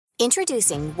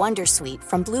Introducing Wondersuite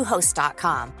from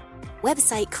Bluehost.com.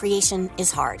 Website creation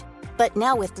is hard, but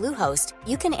now with Bluehost,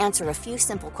 you can answer a few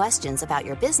simple questions about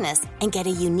your business and get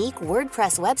a unique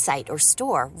WordPress website or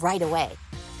store right away.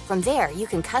 From there, you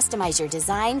can customize your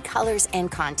design, colors,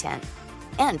 and content.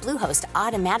 And Bluehost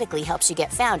automatically helps you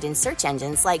get found in search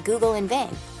engines like Google and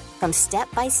Bing. From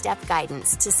step-by-step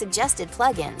guidance to suggested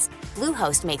plugins,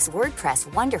 Bluehost makes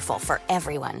WordPress wonderful for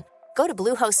everyone. Go to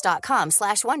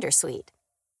bluehost.com/wondersuite.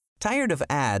 Tired of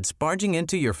ads barging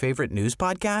into your favorite news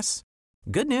podcasts?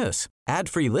 Good news.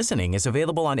 Ad-free listening is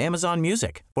available on Amazon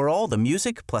Music for all the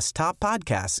music plus top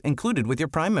podcasts included with your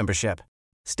Prime membership.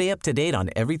 Stay up to date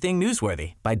on everything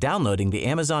newsworthy by downloading the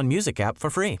Amazon Music app for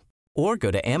free or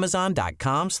go to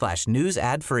amazon.com/news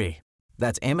ad free.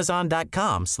 That's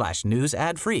amazon.com/news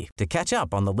ad free to catch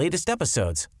up on the latest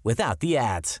episodes without the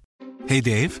ads. Hey,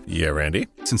 Dave. Yeah, Randy.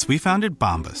 Since we founded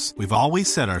Bombas, we've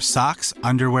always said our socks,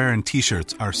 underwear, and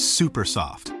T-shirts are super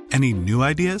soft. Any new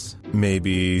ideas?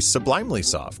 Maybe sublimely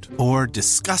soft. Or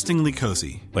disgustingly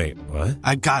cozy. Wait, what?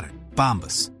 I got it.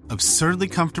 Bombas. Absurdly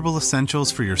comfortable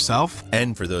essentials for yourself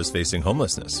and for those facing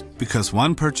homelessness. Because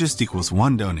one purchased equals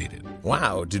one donated.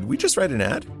 Wow, did we just write an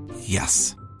ad?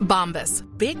 Yes. Bombas.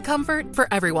 Big comfort for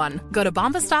everyone. Go to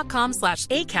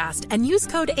bombas.com/ACAST and use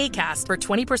code ACAST for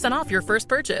 20% off your first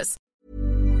purchase.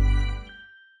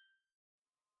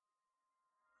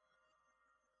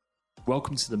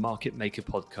 Welcome to the Market Maker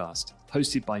podcast,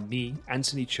 hosted by me,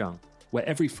 Anthony Chung, where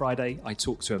every Friday I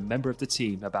talk to a member of the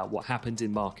team about what happened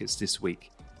in markets this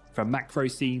week. From macro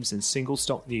themes and single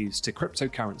stock news to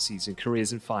cryptocurrencies and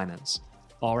careers in finance,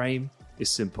 our aim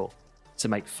is simple: to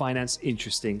make finance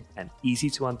interesting and easy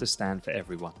to understand for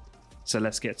everyone. So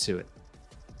let's get to it.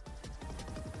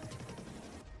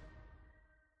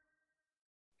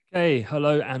 Okay,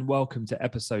 hello and welcome to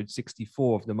episode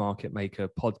 64 of the Market Maker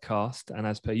podcast. And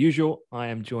as per usual, I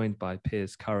am joined by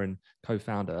Piers Curran,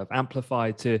 co-founder of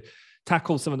Amplify, to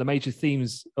tackle some of the major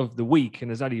themes of the week.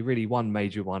 And there's only really one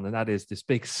major one, and that is this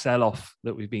big sell-off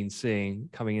that we've been seeing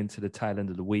coming into the tail end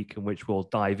of the week, and which we'll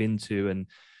dive into and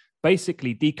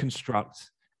basically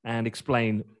deconstruct and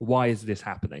explain why is this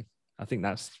happening. I think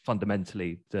that's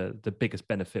fundamentally the biggest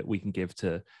benefit we can give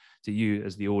to you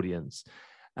as the audience.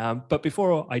 But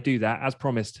before I do that, as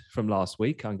promised from last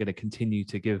week, I'm going to continue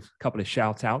to give a couple of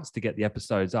shout outs to get the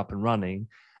episodes up and running.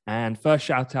 And first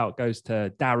shout out goes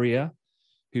to Daria,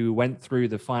 who went through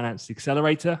the Finance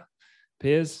Accelerator.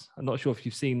 Piers, I'm not sure if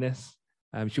you've seen this.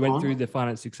 She went through the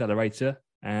Finance Accelerator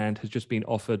and has just been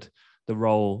offered the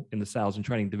role in the sales and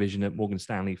training division at Morgan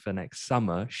Stanley for next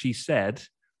summer. She said,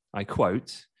 I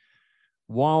quote,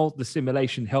 "While the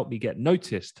simulation helped me get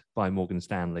noticed by Morgan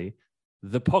Stanley,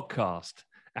 the podcast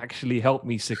actually helped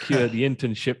me secure the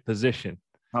internship position."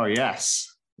 Oh,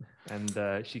 yes. And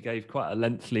she gave quite a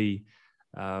lengthy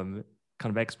kind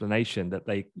of explanation that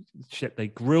they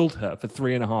grilled her for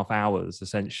 3.5 hours,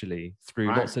 essentially, through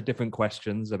lots of different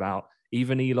questions about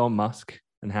even Elon Musk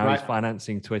and how he's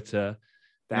financing Twitter,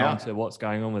 down to what's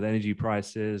going on with energy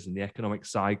prices and the economic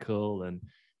cycle. And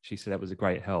she said that was a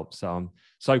great help. So I'm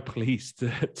so pleased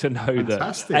to know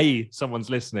that A, someone's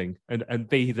listening, and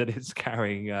B, that it's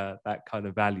carrying that kind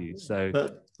of value. So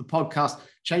the podcast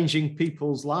changing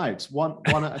people's lives one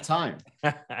at a time.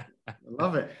 I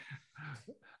love it.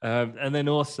 And then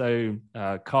also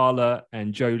Carla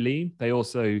and Jolie, they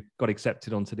also got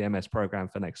accepted onto the MS program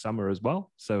for next summer as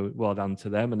well. So well done to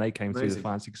them. And they came through the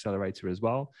Finance Accelerator as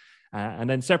well. And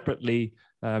then separately,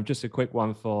 just a quick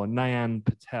one for Nayan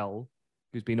Patel,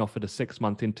 who's been offered a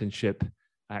 6-month internship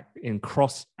in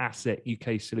cross-asset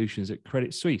UK solutions at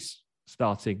Credit Suisse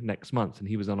starting next month. And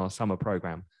he was on our summer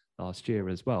program last year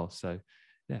as well. So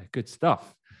yeah, good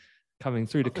stuff coming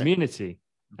through the community.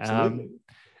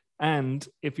 And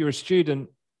if you're a student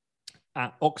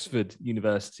at Oxford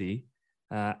University,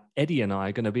 Eddie and I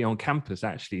are going to be on campus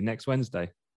actually next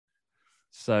Wednesday.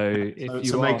 So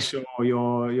make sure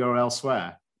you're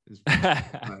elsewhere.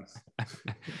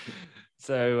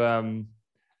 So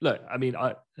look, I mean,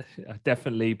 I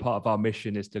definitely part of our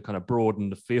mission is to kind of broaden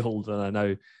the field, and I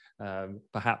know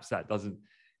perhaps that doesn't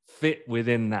fit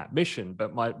within that mission,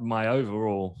 but my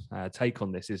overall take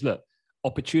on this is, look,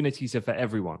 opportunities are for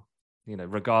everyone, you know,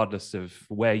 regardless of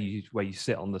where you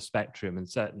sit on the spectrum, and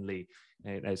certainly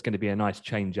it's going to be a nice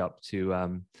change up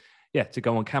to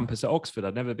go on campus at Oxford.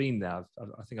 I've never been there.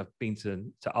 I think I've been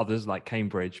to others like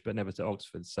Cambridge, but never to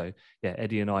Oxford. So yeah,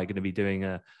 Eddie and I are going to be doing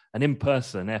an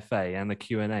in-person FA and a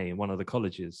Q&A in one of the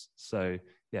colleges. So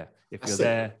yeah, if you're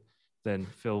there, then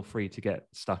feel free to get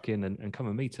stuck in and come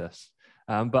and meet us.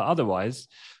 But otherwise,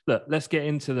 look, let's get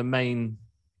into the main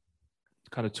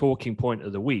kind of talking point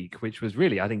of the week, which was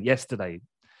really, I think, yesterday.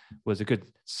 was a good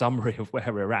summary of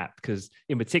where we're at, because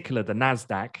in particular, the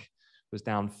NASDAQ was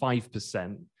down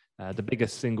 5%, the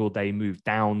biggest single day move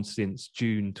down since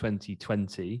June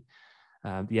 2020.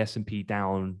 The S&P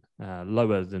down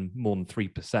lower than more than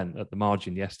 3% at the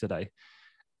margin yesterday.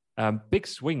 Big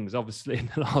swings, obviously,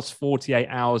 in the last 48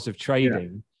 hours of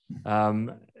trading.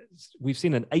 We've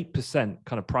seen an 8%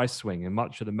 kind of price swing in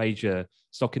much of the major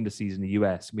stock indices in the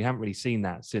US. We haven't really seen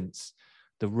that since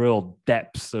the real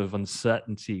depths of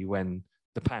uncertainty when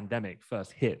the pandemic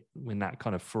first hit, when that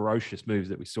kind of ferocious moves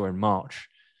that we saw in March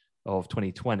of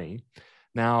 2020.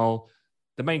 Now,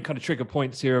 the main kind of trigger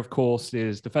points here, of course,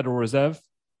 is the Federal Reserve.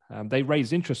 They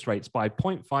raised interest rates by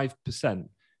 0.5%,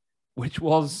 which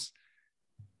was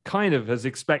kind of as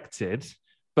expected.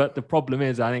 But the problem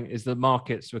is, I think, is the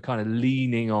markets were kind of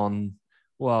leaning on,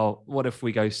 well, what if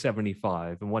we go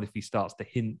 75? And what if he starts to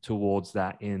hint towards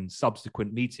that in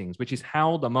subsequent meetings, which is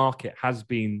how the market has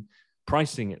been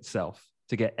pricing itself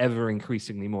to get ever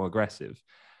increasingly more aggressive.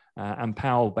 And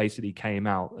Powell basically came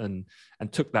out and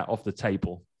took that off the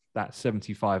table, that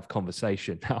 75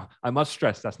 conversation. Now, I must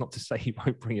stress that's not to say he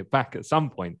won't bring it back at some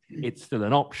point. It's still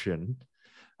an option,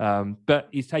 but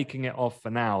he's taking it off for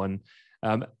now. And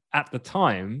at the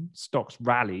time, stocks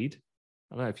rallied.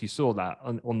 I don't know if you saw that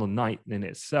on the night in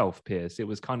itself, Piers. It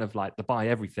was kind of like the buy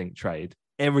everything trade.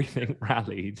 Everything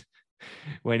rallied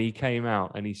when he came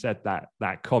out and he said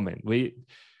that comment.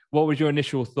 What was your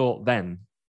initial thought then?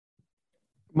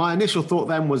 My initial thought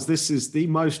then was, this is the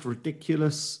most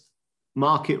ridiculous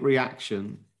market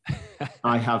reaction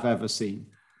I have ever seen,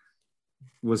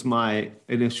 was my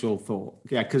initial thought.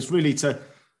 Yeah, because really to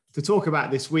talk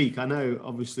about this week, I know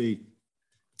obviously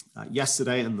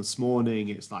yesterday and this morning,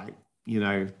 it's like,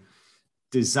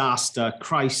 disaster,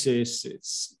 crisis,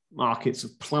 it's markets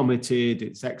have plummeted,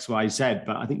 it's X, Y, Z.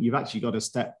 But I think you've actually got to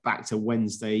step back to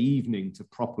Wednesday evening to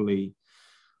properly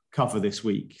cover this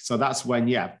week. So that's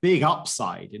when, big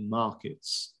upside in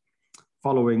markets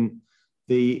following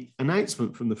the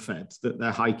announcement from the Fed that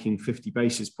they're hiking 50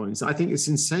 basis points. I think it's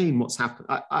insane what's happened.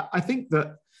 I think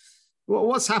that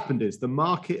what's happened is the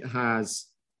market has,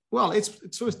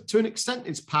 it's to an extent,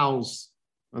 it's Powell's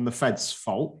and the Fed's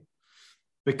fault,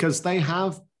 because they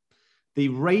have the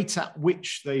rate at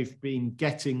which they've been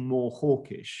getting more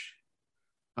hawkish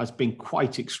has been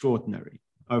quite extraordinary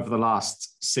over the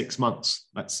last 6 months,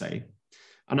 let's say.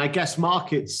 And I guess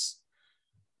markets,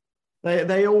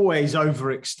 they always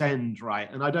overextend, right?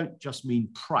 And I don't just mean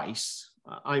price.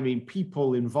 I mean,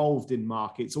 people involved in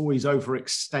markets always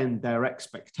overextend their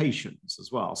expectations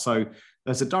as well. So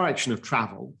there's a direction of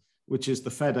travel, which is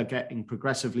the Fed are getting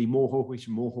progressively more hawkish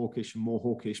and more hawkish and more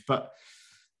hawkish. But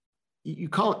you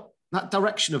can't, that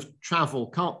direction of travel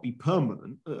can't be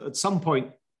permanent. At some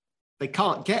point, they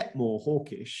can't get more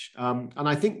hawkish. And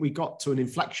I think we got to an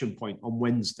inflection point on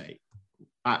Wednesday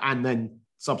and then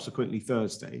subsequently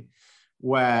Thursday,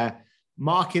 where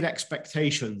market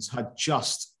expectations had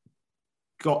just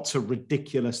got to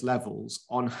ridiculous levels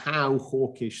on how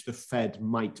hawkish the Fed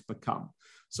might become.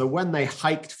 So when they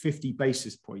hiked 50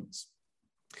 basis points,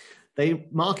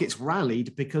 markets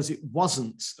rallied because it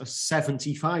wasn't a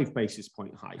 75 basis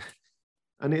point hike.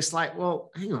 And it's like,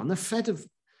 well, hang on, the Fed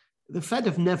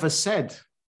have never said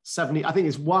 70. I think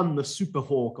it's the super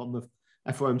hawk on the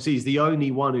FOMC is the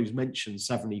only one who's mentioned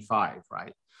 75,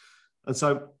 right? And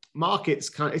so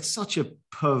markets it's such a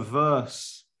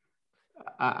perverse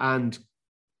and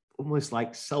almost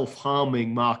like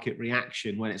self-harming market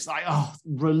reaction when it's like, oh,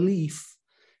 relief.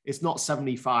 It's not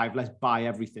 75, let's buy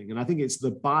everything. And I think it's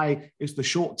the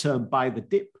short-term buy the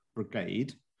dip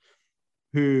brigade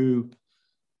who,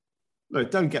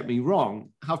 look, don't get me wrong,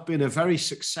 have been a very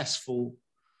successful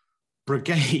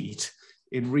brigade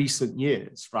in recent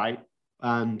years, right?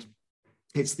 And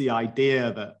it's the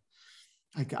idea that,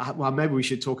 maybe we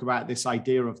should talk about this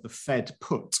idea of the Fed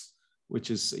put,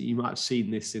 which is, you might have seen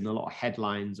this in a lot of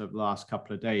headlines over the last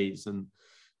couple of days. And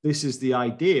this is the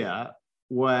idea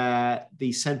where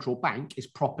the central bank is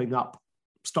propping up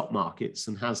stock markets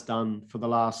and has done for the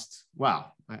last,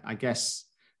 I guess,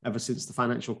 ever since the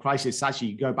financial crisis. Actually,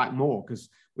 you go back more, because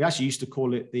we actually used to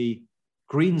call it the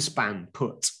Greenspan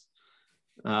put.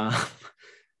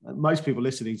 Most people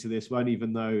listening to this won't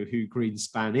even know who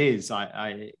Greenspan is,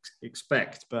 I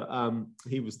expect, but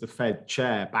he was the Fed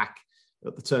chair back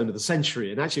at the turn of the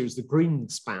century. And actually, it was the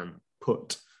Greenspan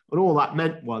put. And all that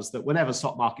meant was that whenever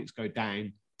stock markets go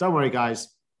down, don't worry, guys,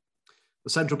 the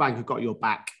central bank have got your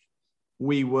back.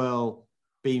 We will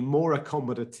be more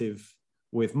accommodative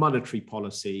with monetary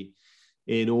policy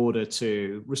in order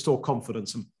to restore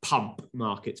confidence and pump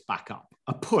markets back up.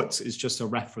 A put is just a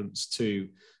reference to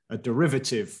a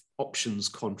derivative options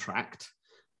contract,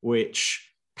 which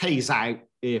pays out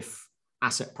if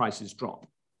asset prices drop,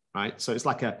 right? So it's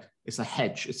a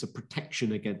hedge, it's a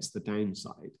protection against the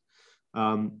downside.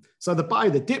 So the buy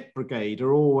the dip brigade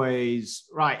are always,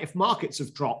 right, if markets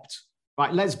have dropped,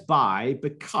 right, let's buy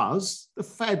because the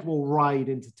Fed will ride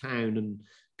into town and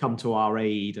come to our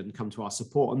aid and come to our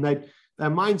support. And their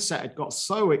mindset had got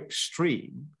so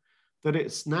extreme that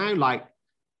it's now like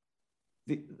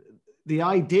the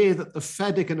idea that the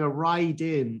Fed are going to ride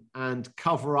in and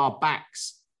cover our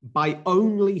backs by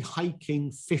only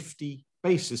hiking 50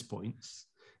 basis points.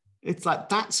 It's like,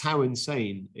 that's how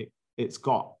insane it's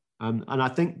got. And I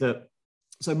think that,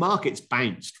 so markets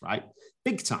bounced, right?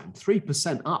 Big time,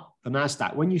 3% up, the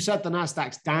NASDAQ. When you said the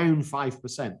NASDAQ's down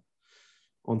 5%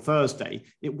 on Thursday,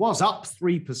 it was up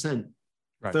 3%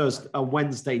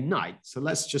 Wednesday night. So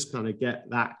let's just kind of get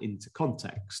that into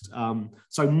context.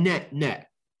 So net,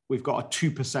 we've got a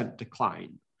 2%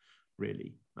 decline,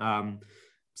 really.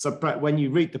 So Brett, when you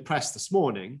read the press this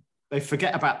morning, they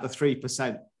forget about the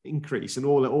 3% increase, and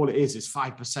all it is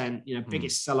 5%,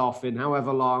 biggest sell-off in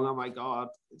however long. Oh my God,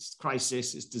 it's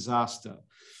crisis, it's disaster.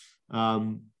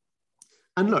 And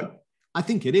look, I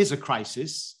think it is a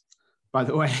crisis, by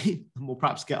the way, and we'll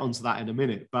perhaps get onto that in a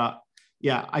minute. But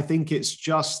yeah, I think it's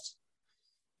just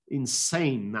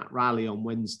insane, that rally on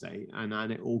Wednesday,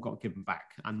 and it all got given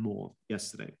back and more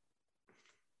yesterday.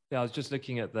 Yeah, I was just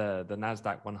looking at the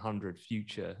NASDAQ 100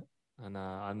 future, and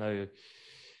I know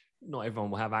not everyone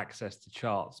will have access to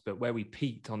charts, but where we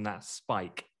peaked on that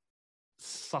spike,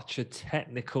 such a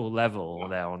technical level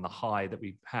there on the high that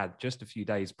we had just a few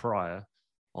days prior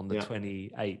on the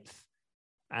 28th,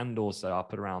 and also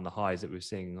up at around the highs that we were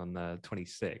seeing on the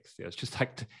 26th. It was just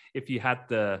like, if you had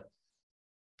the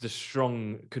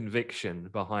strong conviction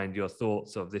behind your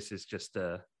thoughts of this is just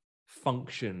a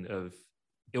function of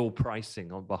ill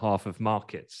pricing on behalf of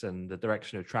markets, and the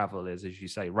direction of travel is, as you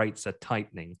say, rates are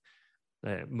tightening,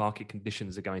 market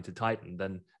conditions are going to tighten,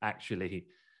 then actually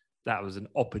that was an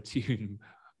opportune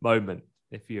moment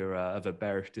if you're of a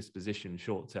bearish disposition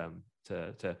short term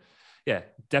to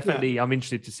definitely. I'm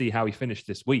interested to see how we finish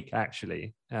this week,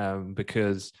 actually,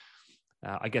 because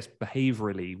I guess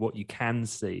behaviorally what you can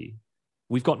see,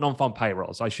 we've got non-farm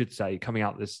payrolls, I should say, coming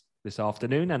out this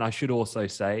afternoon. And I should also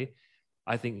say,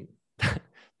 I think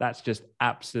that's just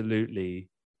absolutely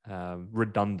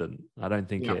redundant. I don't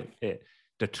think it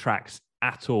detracts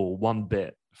at all one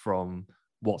bit from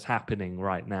what's happening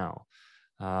right now.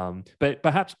 But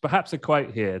perhaps a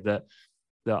quote here that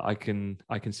I can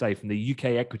say from the UK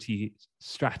equity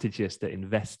strategist at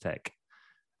Investec.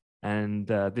 And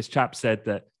this chap said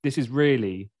that this is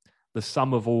really the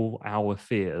sum of all our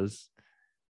fears.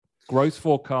 Growth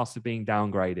forecasts are being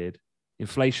downgraded,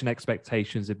 inflation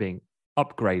expectations are being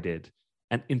upgraded,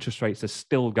 and interest rates are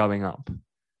still going up.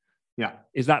 Yeah.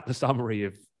 Is that the summary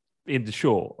of, in the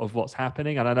short, of what's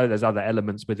happening? And I know there's other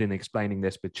elements within explaining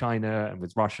this with China and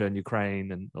with Russia and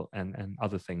Ukraine and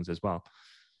other things as well.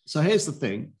 So here's the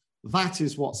thing, that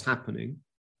is what's happening.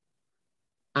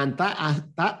 And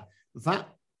that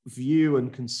view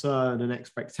and concern and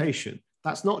expectation,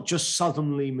 that's not just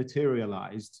suddenly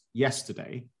materialized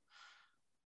yesterday.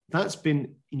 That's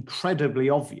been incredibly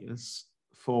obvious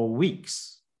for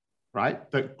weeks, right?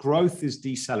 That growth is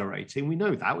decelerating. We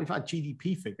know that. We've had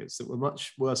GDP figures that were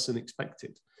much worse than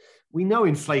expected. We know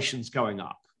inflation's going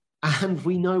up, and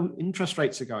we know interest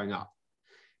rates are going up.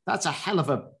 That's a hell of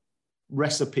a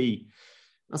recipe.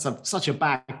 That's such a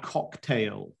bad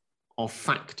cocktail of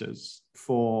factors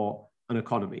for an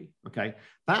economy, okay?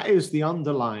 That is the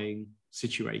underlying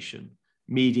situation,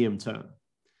 medium term.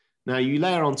 Now, you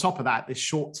layer on top of that this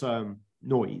short-term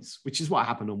noise, which is what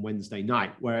happened on Wednesday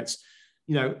night, where it's,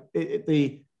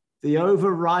 the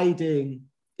overriding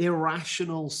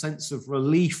irrational sense of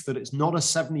relief that it's not a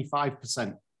 75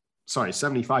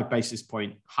 basis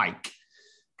point hike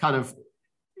kind of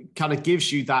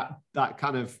gives you that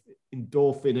kind of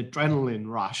endorphin adrenaline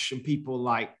rush, and people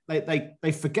like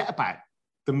they forget about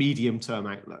the medium term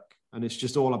outlook, and it's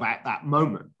just all about that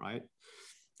moment, right?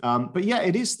 But yeah,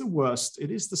 it is the worst.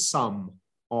 It is the sum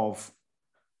of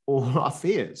all our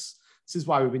fears. This is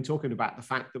why we've been talking about the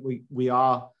fact that we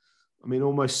are,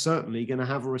 almost certainly going to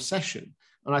have a recession.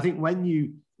 And I think when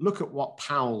you look at what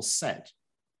Powell said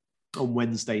on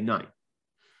Wednesday night,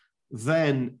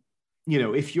 then,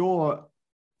 if you're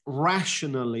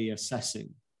rationally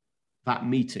assessing that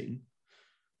meeting,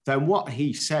 then what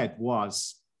he said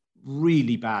was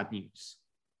really bad news.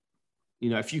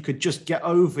 If you could just get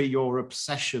over your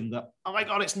obsession that, oh my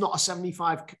God, it's not a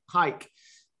 75 hike,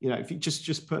 if you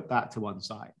just put that to one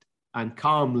side and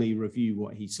calmly review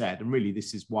what he said. And really,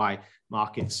 this is why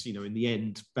markets, in the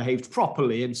end behaved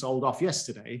properly and sold off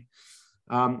yesterday.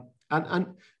 And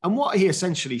And what he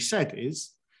essentially said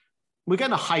is, we're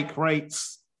going to hike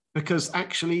rates because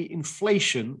actually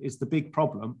inflation is the big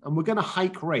problem, and we're going to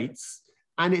hike rates,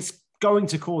 and it's going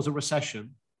to cause a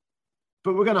recession,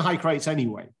 but we're going to hike rates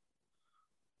anyway.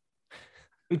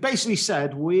 He basically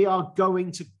said, we're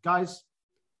going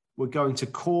to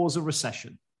cause a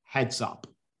recession, heads up.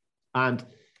 And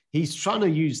he's trying to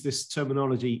use this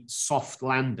terminology, soft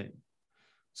landing.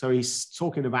 So he's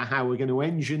talking about how we're going to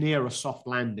engineer a soft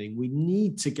landing. We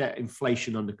need to get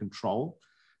inflation under control.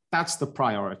 That's the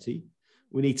priority.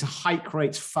 We need to hike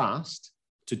rates fast.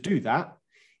 To do that,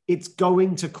 it's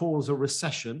going to cause a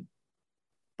recession,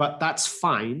 but that's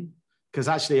fine, because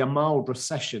actually a mild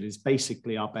recession is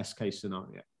basically our best case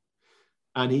scenario.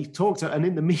 And and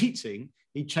in the meeting,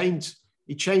 he changed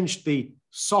the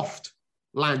soft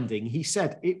landing. He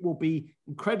said it will be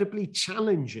incredibly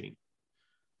challenging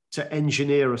to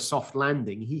engineer a soft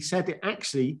landing. He said it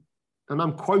actually, and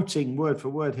I'm quoting word for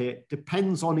word here,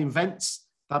 depends on events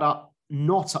that are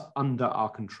not under our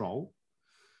control.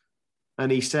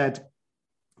 And he said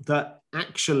that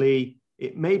actually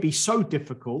it may be so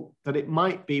difficult that it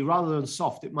might be, rather than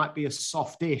soft, it might be a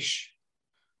softish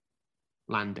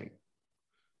landing.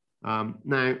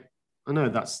 Now, I know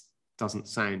that doesn't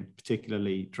sound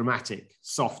particularly dramatic,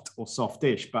 soft or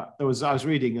softish, but I was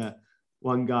reading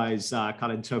one guy's kind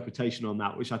of interpretation on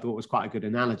that, which I thought was quite a good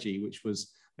analogy, which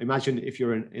was, imagine if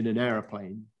you're in an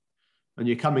aeroplane and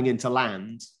you're coming into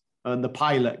land, and the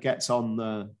pilot gets on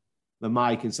the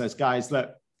mic and says, guys,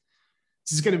 look,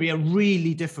 this is going to be a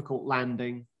really difficult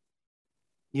landing.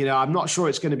 You know, I'm not sure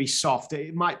it's going to be soft.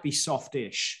 It might be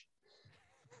softish.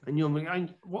 And you're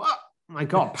going, what? My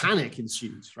God, panic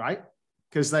ensues, right?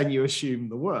 Because then you assume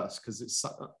the worst, because it's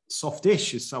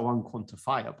softish is so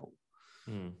unquantifiable.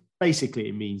 Basically,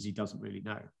 it means he doesn't really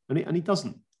know. And he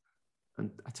doesn't. And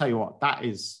I tell you what,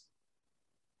 that's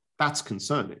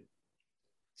concerning.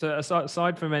 So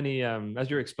aside from any, as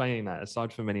you're explaining that,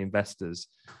 aside from any investors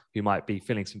who might be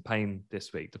feeling some pain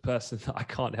this week, the person that I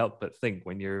can't help but think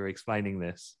when you're explaining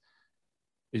this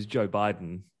is Joe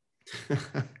Biden,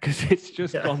 because it's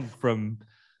just gone from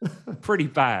pretty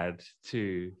bad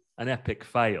to an epic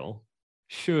fail,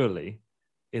 surely,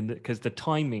 because the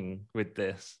timing with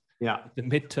this, the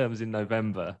midterms in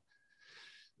November,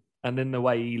 and then the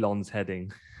way Elon's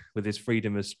heading with his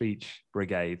freedom of speech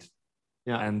brigade.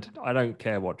 Yeah. And I don't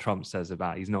care what Trump says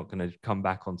about, he's not going to come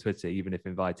back on Twitter, even if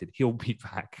invited. He'll be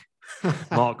back.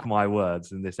 Mark my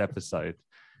words in this episode.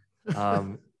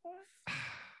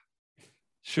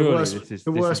 Surely this is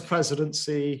the worst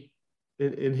presidency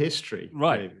in history.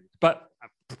 Right. Maybe. But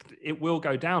it will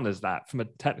go down as that from a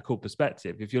technical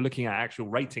perspective. If you're looking at actual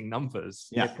rating numbers,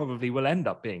 it probably will end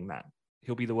up being that.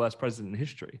 He'll be the worst president in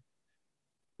history.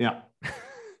 Yeah.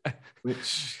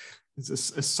 Which is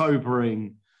a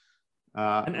sobering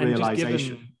realization.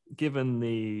 Just given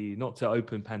the, not to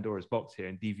open Pandora's box here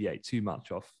and deviate too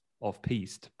much off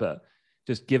piste, but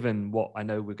just given what I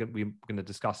know we're going to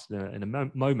discuss in a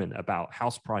moment about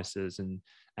house prices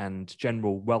and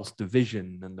general wealth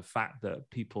division, and the fact that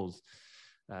people's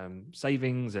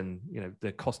savings and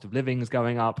the cost of living is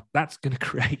going up, that's going to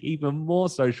create even more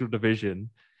social division,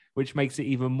 which makes it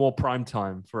even more prime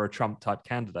time for a Trump type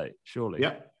candidate. Surely.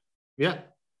 Yeah.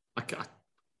 I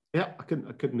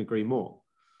couldn't agree more.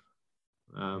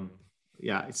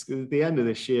 It's the end of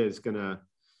this year is going to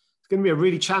be a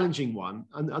really challenging one.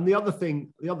 And the other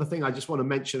thing I just want to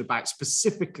mention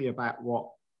specifically about what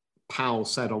Powell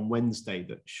said on Wednesday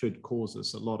that should cause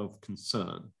us a lot of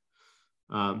concern.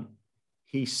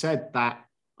 He said that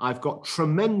I've got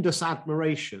tremendous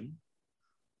admiration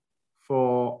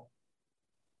for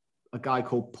a guy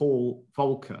called Paul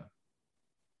Volcker,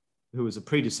 who was a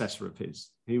predecessor of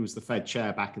his. He was the Fed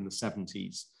chair back in the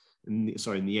 70s, in the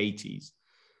 80s.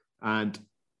 And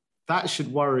that should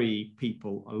worry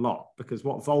people a lot, because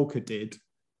what Volcker did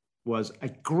was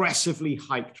aggressively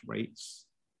hiked rates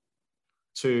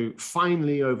to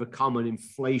finally overcome an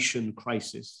inflation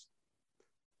crisis.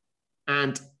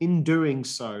 And in doing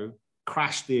so,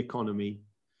 crashed the economy,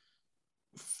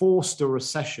 forced a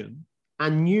recession,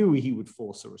 and knew he would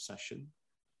force a recession.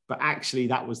 But actually,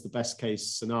 that was the best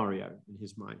case scenario in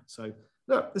his mind. So,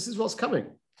 look, this is what's coming.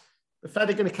 The Fed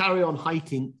are going to carry on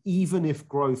hiking, even if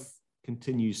growth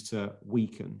continues to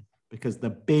weaken, because the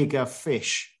bigger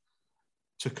fish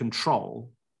to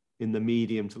control in the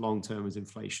medium to long term is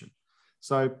inflation.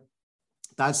 So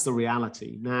that's the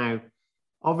reality. Now,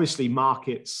 obviously,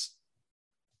 markets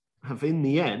have, in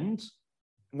the end,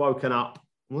 woken up.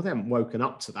 Well, they haven't woken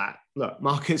up to that. Look,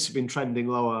 markets have been trending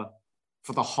lower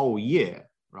for the whole year,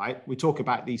 right? We talk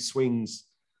about these swings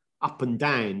up and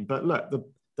down, but look,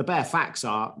 the bare facts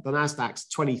are the Nasdaq's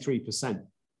 23%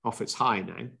 off its high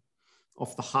now,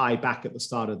 off the high back at the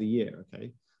start of the year.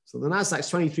 Okay, so the Nasdaq's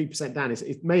 23% down.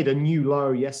 It made a new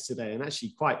low yesterday, and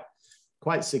actually quite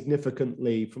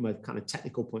significantly from a kind of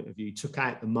technical point of view, took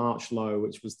out the March low,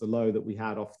 which was the low that we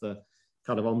had off the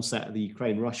kind of onset of the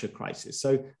Ukraine-Russia crisis.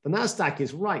 So the Nasdaq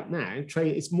is right now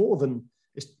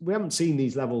we haven't seen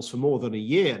these levels for more than a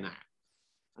year now.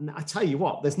 And I tell you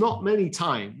what, there's not many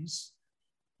times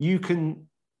you can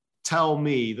tell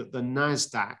me that the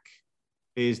Nasdaq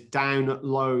is down at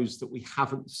lows that we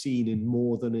haven't seen in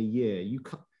more than a year. You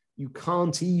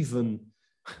can't even,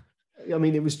 I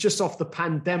mean, it was just off the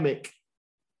pandemic.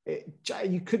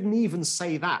 You couldn't even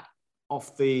say that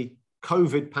off the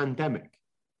COVID pandemic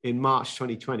in March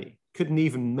 2020. Couldn't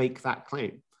even make that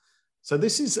claim. So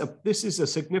this is a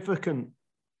significant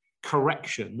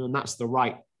correction, and that's the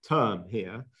right term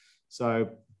here. So,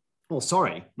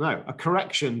 a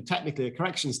correction, technically a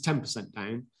correction is 10%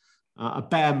 down. A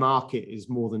bear market is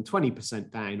more than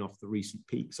 20% down off the recent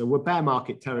peak. So we're bear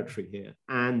market territory here.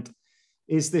 And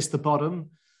is this the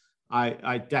bottom?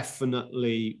 I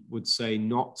definitely would say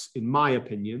not, in my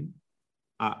opinion.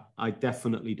 I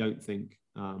definitely don't think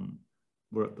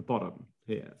we're at the bottom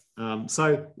here.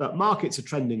 So look, markets are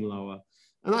trending lower,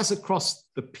 and that's across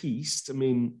the piece. I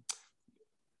mean,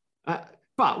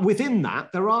 but within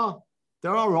that, there are,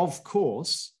 of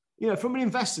course, from an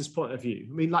investor's point of view,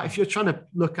 I mean, like if you're trying to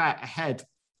look out ahead,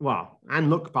 and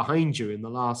look behind you in the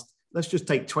last, let's just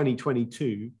take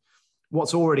 2022,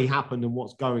 what's already happened and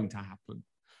what's going to happen.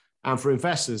 And for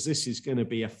investors, this is going to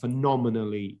be a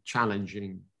phenomenally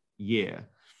challenging year.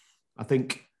 I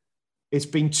think it's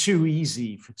been too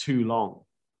easy for too long.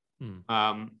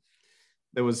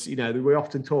 There was, we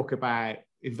often talk about,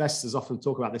 investors often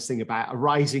talk about this thing about a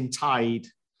rising tide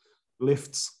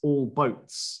lifts all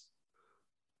boats.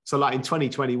 So like in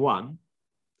 2021,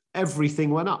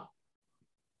 everything went up.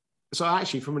 So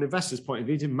actually, from an investor's point of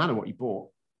view, it didn't matter what you bought,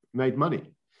 you made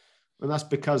money. And that's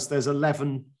because there's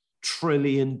 $11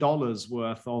 trillion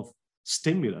worth of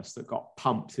stimulus that got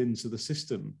pumped into the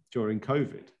system during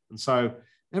COVID. And so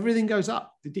everything goes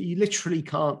up. You literally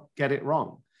can't get it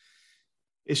wrong.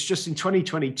 It's just in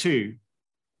 2022,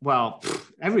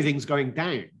 everything's going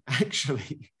down,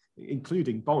 actually,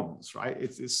 including bonds, right?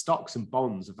 It's stocks and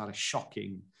bonds have had a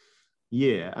shocking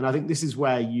year. And I think this is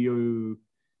where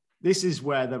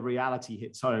the reality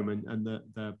hits home, and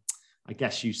I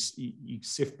guess you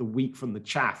sift the wheat from the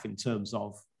chaff in terms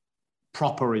of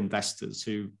proper investors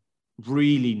who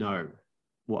really know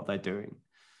what they're doing.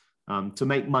 To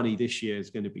make money this year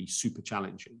is going to be super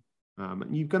challenging.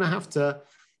 And you're going to have to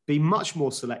be much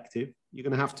more selective. You're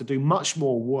going to have to do much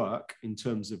more work in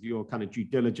terms of your kind of due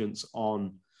diligence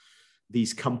on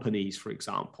these companies, for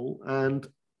example. And,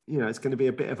 it's going to be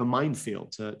a bit of a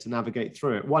minefield to navigate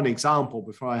through it. One example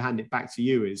before I hand it back to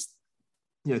you is,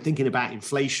 thinking about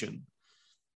inflation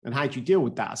and how do you deal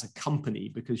with that as a company,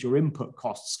 because your input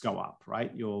costs go up,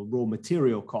 right? Your raw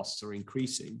material costs are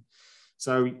increasing.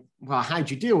 So, how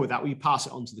do you deal with that? Well, you pass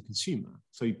it on to the consumer.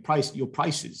 So your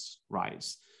prices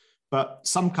rise. But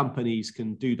some companies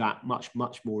can do that much,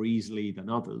 much more easily than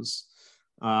others.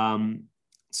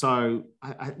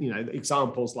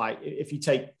 Examples like if you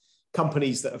take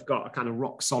companies that have got a kind of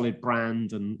rock solid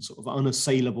brand and sort of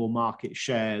unassailable market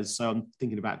shares. So I'm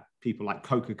thinking about people like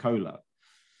Coca-Cola.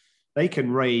 They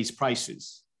can raise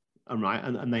prices,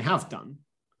 and they have done.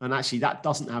 And actually that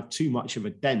doesn't have too much of a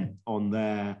dent on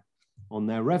their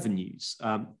revenues,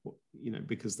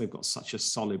 because they've got such a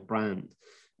solid brand.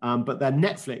 But then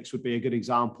Netflix would be a good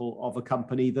example of a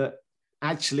company that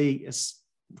actually has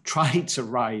tried to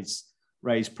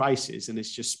raise prices, and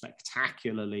it's just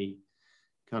spectacularly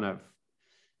kind of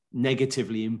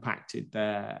negatively impacted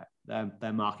their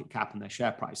market cap and their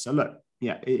share price. So look,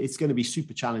 it's going to be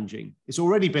super challenging. It's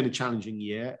already been a challenging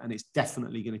year, and it's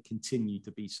definitely going to continue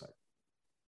to be so.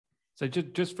 So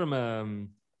just from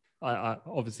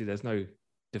obviously there's no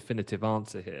definitive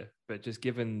answer here, but just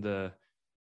given the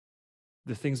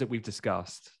things that we've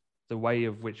discussed, the way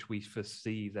of which we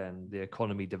foresee then the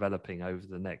economy developing over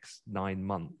the next 9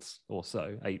 months or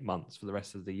so, 8 months for the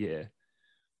rest of the year,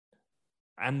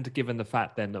 and given the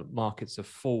fact then that markets are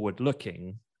forward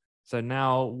looking, so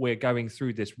now we're going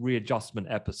through this readjustment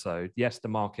episode. Yes, the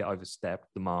market overstepped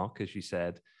the mark, as you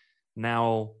said.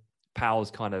 Now Powell's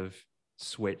kind of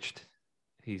switched.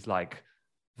 He's like,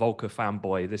 Volcker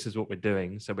fanboy, this is what we're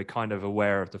doing. So we're kind of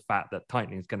aware of the fact that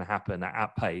tightening is going to happen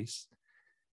at pace.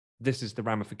 This is the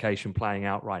ramification playing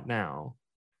out right now.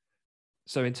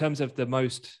 So in terms of the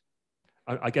most,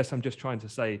 I guess I'm just trying to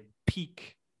say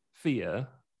peak fear.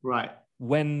 Right.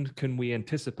 When can we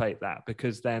anticipate that?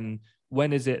 Because then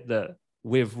when is it that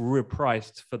we've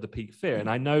repriced for the peak fear. And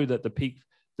I know that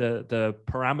the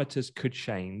parameters could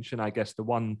change. And I guess the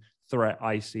one threat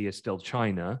I see is still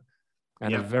China.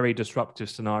 And a very disruptive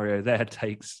scenario there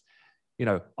takes,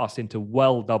 us into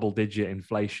double-digit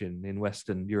inflation in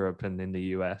Western Europe and in the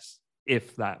US.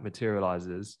 If that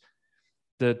materializes,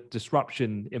 the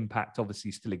disruption impact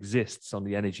obviously still exists on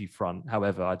the energy front.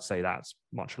 However, I'd say that's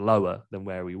much lower than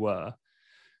where we were.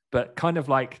 But kind of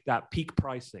like that peak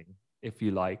pricing, if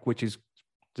you like, which is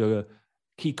the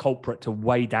key culprit to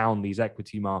weigh down these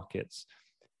equity markets.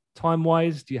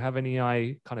 Time-wise, do you have any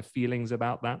kind of feelings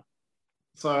about that?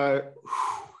 So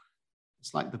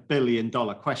it's like the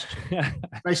billion-dollar question.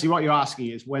 Basically, what you're asking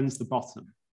is, when's the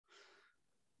bottom?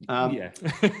 There's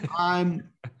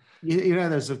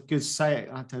a good saying.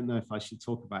 I don't know if I should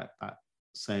talk about that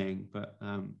saying, but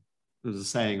there was a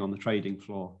saying on the trading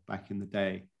floor back in the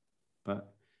day.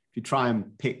 But if you try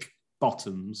and pick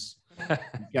bottoms,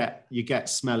 you get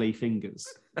smelly fingers.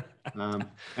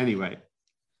 Anyway,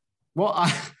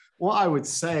 what I would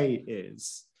say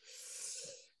is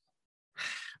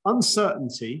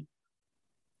uncertainty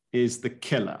is the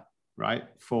killer, right?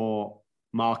 For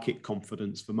market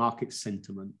confidence, for market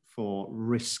sentiment, for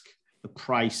risk, the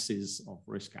prices of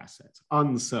risk assets.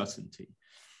 Uncertainty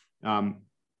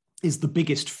is the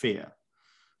biggest fear.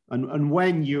 And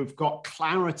when you've got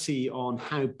clarity on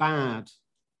how bad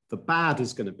the bad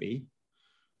is going to be,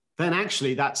 then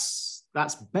actually that's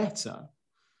better.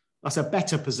 That's a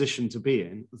better position to be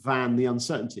in than the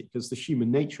uncertainty, because the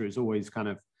human nature is always kind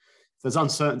of, if there's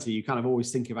uncertainty, you kind of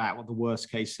always think about what the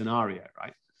worst case scenario,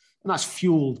 right? And that's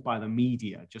fueled by the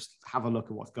media. Just have a look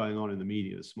at what's going on in the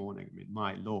media this morning. I mean,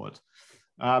 my Lord.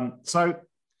 So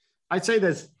I'd say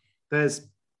there's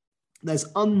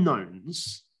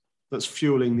unknowns that's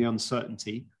fueling the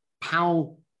uncertainty.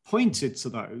 Powell pointed to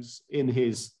those in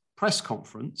his press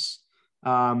conference.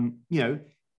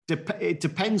 It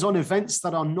depends on events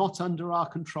that are not under our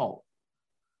control.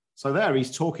 So there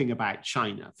he's talking about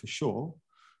China for sure.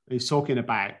 He's talking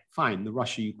about, fine, the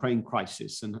Russia-Ukraine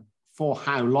crisis, and for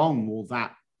how long will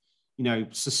that,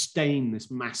 sustain this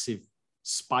massive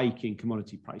spike in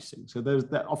commodity pricing? So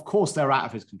of course, they're out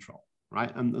of his control,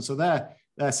 right? And so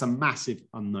there's some massive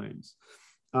unknowns.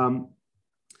 But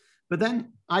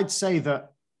then I'd say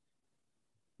that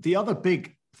the other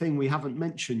big thing we haven't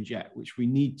mentioned yet, which we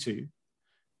need to,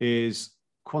 is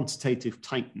quantitative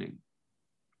tightening.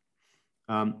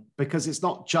 Because it's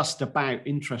not just about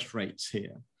interest rates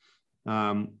here.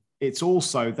 It's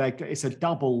also, it's a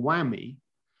double whammy.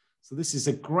 So this is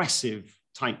aggressive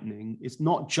tightening. It's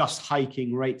not just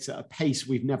hiking rates at a pace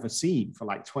we've never seen for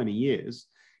like 20 years.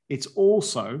 It's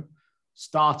also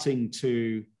starting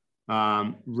to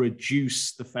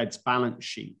reduce the Fed's balance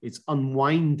sheet. It's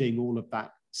unwinding all of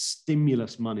that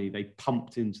stimulus money they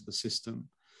pumped into the system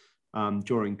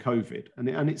during COVID.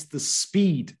 And it's the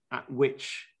speed at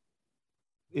which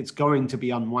it's going to be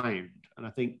unwound. And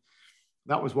I think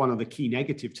that was one of the key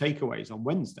negative takeaways on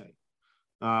Wednesday.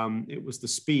 It was the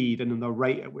speed and the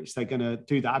rate at which they're going to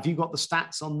do that. Have you got the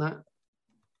stats on that?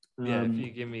 Yeah, if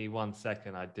you give me 1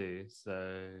 second, I do.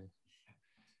 So,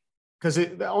 because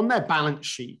on their balance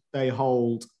sheet, they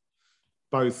hold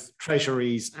both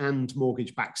treasuries and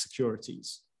mortgage-backed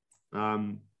securities.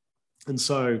 And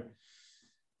so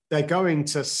they're going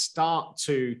to start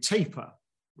to taper,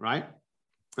 right?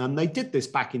 And they did this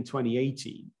back in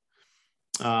 2018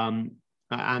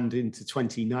 and into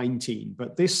 2019.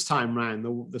 But this time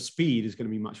around, the speed is going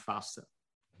to be much faster.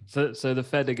 So the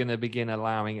Fed are going to begin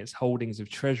allowing its holdings of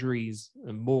treasuries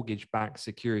and mortgage-backed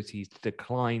securities to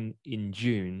decline in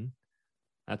June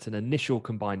at an initial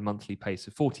combined monthly pace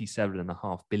of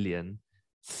 47.5 billion,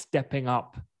 stepping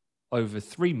up over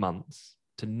 3 months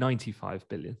to 95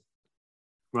 billion.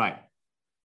 Right.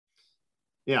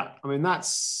 Yeah. I mean,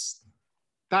 that's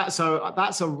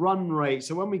a run rate.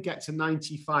 So when we get to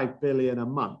 95 billion a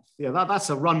month, that's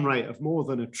a run rate of more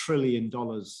than $1 trillion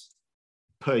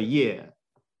per year,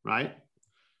 right?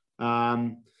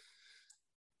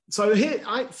 So here,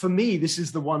 for me, this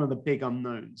is one of the big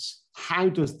unknowns. How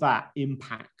does that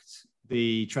impact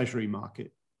the treasury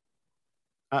market?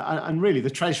 And really, the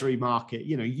treasury market,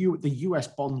 the US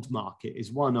bond market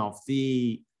is one of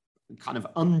the kind of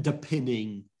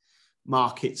underpinning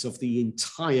markets of the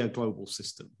entire global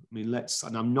system. I mean,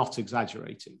 and I'm not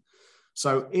exaggerating.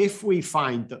 So if we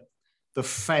find that the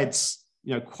Fed's,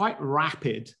 quite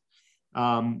rapid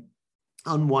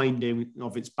unwinding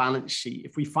of its balance sheet,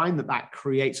 if we find that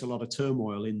creates a lot of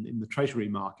turmoil in the treasury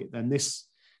market, then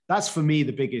that's for me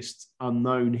the biggest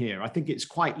unknown here. I think it's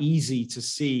quite easy to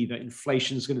see that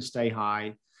inflation is going to stay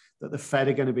high, that the Fed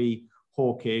are going to be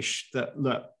hawkish,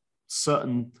 that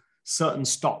certain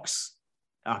stocks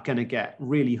are going to get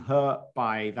really hurt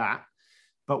by that.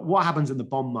 But what happens in the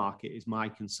bond market is my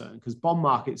concern, because bond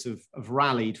markets have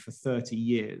rallied for 30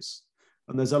 years.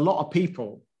 And there's a lot of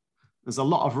people, there's a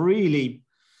lot of really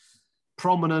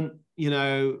prominent,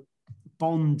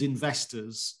 bond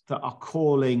investors that are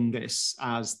calling this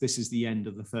is the end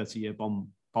of the 30-year bond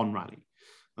rally.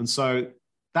 And so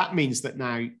that means that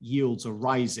now yields are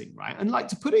rising, right? And like,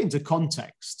 to put it into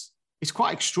context, it's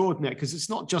quite extraordinary, because it's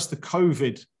not just the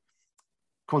COVID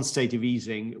quantitative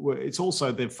easing, it's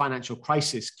also the financial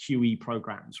crisis QE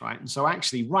programs, right? And so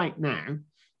actually right now,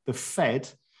 the Fed,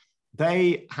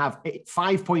 they have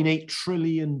 $5.8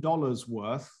 trillion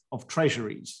worth of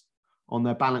treasuries on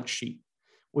their balance sheet,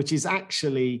 which is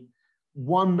actually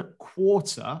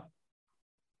 1/4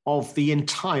 of the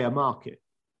entire market.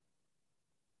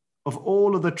 Of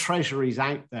all of the treasuries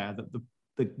out there that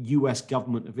the US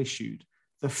government have issued,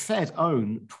 the Fed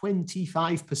own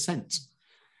 25%.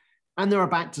 And they're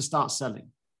about to start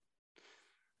selling.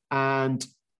 And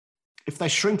if they're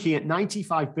shrinking at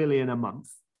 95 billion a month,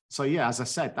 so yeah, as I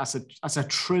said, that's a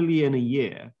trillion a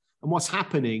year. And what's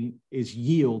happening is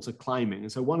yields are climbing.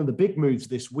 And so one of the big moves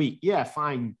this week, yeah,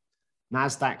 fine,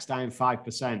 NASDAQ's down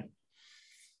 5%,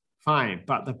 fine.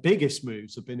 But the biggest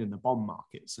moves have been in the bond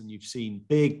markets, and you've seen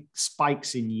big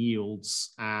spikes in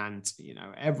yields, and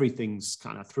everything's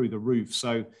kind of through the roof.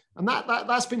 So, and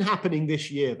that's been happening this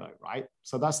year though, right?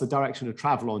 So that's the direction of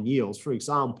travel on yields. For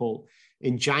example,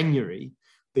 in January,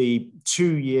 the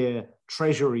 2-year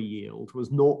treasury yield was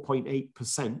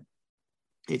 0.8%.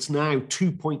 It's now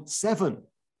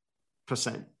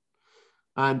 2.7%.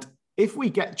 And if we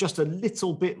get just a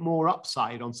little bit more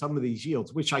upside on some of these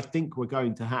yields, which I think we're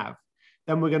going to have,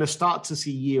 then we're going to start to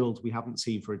see yields we haven't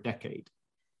seen for a decade.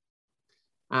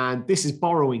 And this is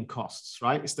borrowing costs,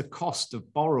 right? It's the cost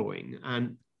of borrowing.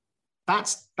 And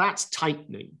that's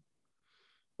tightening.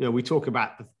 We talk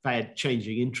about the Fed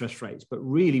changing interest rates, but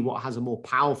really what has a more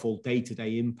powerful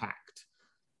day-to-day impact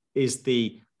is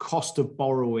the cost of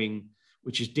borrowing,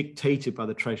 which is dictated by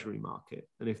the treasury market.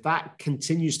 And if that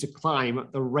continues to climb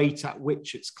at the rate at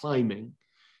which it's climbing,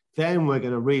 then we're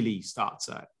going to really start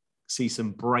to see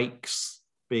some brakes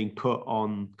being put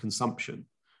on consumption.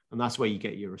 And that's where you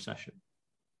get your recession.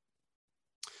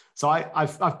 So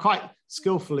I've quite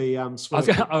skillfully I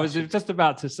was just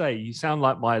about to say, you sound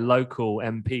like my local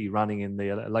MP running in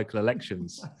the local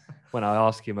elections when I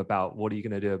ask him about what are you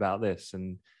going to do about this,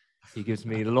 and he gives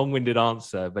me the long-winded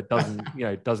answer, but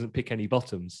doesn't pick any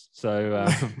bottoms. So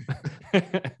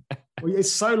well,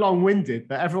 it's so long-winded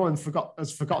that everyone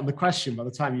has forgotten the question by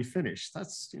the time you finish.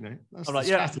 That's I'm like,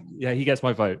 yeah, he gets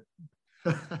my vote.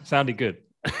 Sounded good.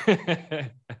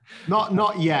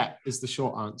 Not yet is the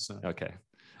short answer. Okay.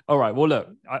 All right. Well, look,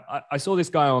 I saw this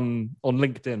guy on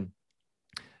LinkedIn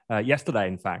yesterday,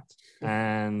 in fact,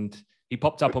 and he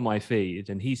popped up on my feed,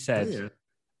 and he said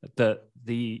that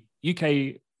the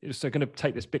UK, so going to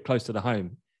take this bit closer to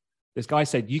home. This guy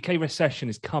said UK recession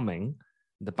is coming.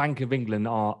 The Bank of England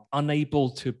are unable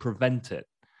to prevent it.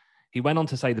 He went on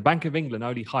to say the Bank of England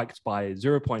only hiked by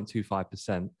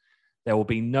 0.25%. There will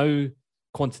be no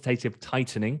quantitative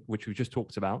tightening, which we just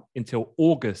talked about, until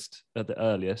August at the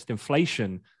earliest.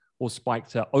 Inflation will spike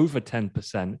to over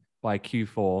 10% by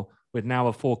Q4, with now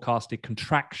a forecasted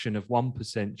contraction of 1%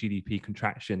 GDP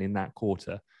contraction in that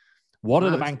quarter. What are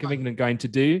the Bank of England going to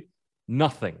do?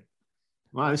 Nothing.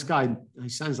 Wow, this guy, he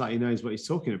sounds like he knows what he's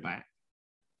talking about.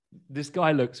 This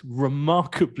guy looks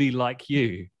remarkably like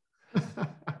you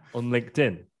on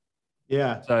LinkedIn.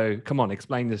 Yeah. So come on,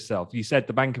 explain yourself. You said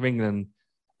the Bank of England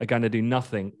are going to do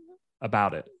nothing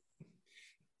about it.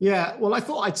 Yeah, well, I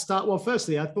thought I'd start. Well,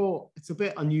 firstly, I thought it's a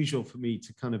bit unusual for me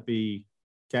to kind of be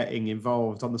getting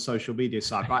involved on the social media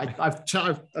side, but I'm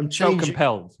changing. So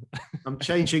compelled. I'm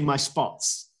changing my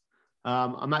spots.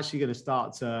 I'm actually going to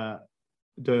start to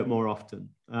do it more often.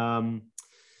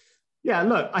 Yeah,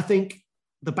 look, I think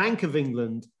the Bank of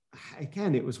England,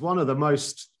 again, it was one of the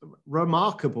most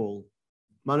remarkable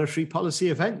monetary policy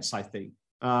events, I think.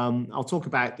 I'll talk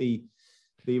about the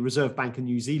Reserve Bank of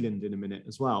New Zealand in a minute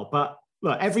as well. But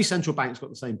look, every central bank's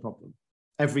got the same problem,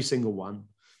 every single one.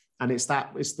 And it's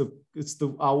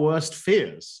our worst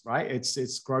fears, right?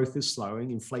 It's growth is slowing,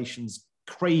 inflation's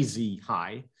crazy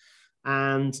high.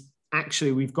 And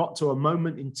actually, we've got to a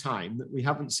moment in time that we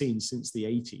haven't seen since the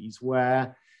 80s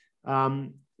where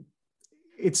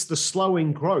it's the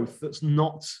slowing growth that's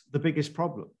not the biggest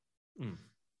problem. Mm.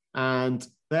 And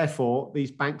therefore, these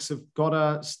banks have got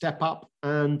to step up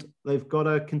and they've got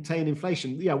to contain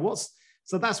inflation. Yeah,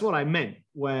 so that's what I meant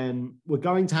when we're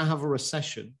going to have a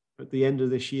recession at the end of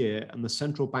this year and the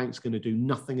central bank's going to do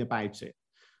nothing about it.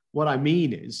 What I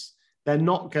mean is they're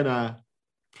not going to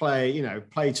play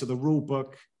to the rule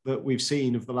book that we've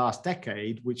seen of the last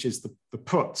decade, which is the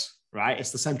put, right?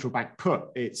 It's the central bank put.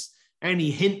 It's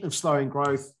any hint of slowing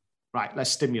growth, right?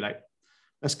 Let's stimulate.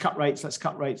 Let's cut rates. Let's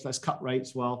cut rates. Let's cut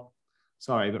rates. Well,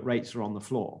 sorry, but rates are on the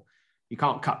floor. You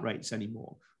can't cut rates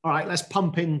anymore. All right, let's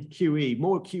pump in QE,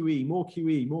 more QE, more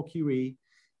QE, more QE.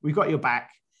 We've got your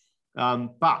back.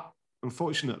 But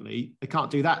unfortunately, they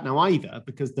can't do that now either,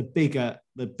 because the big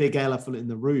elephant in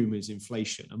the room is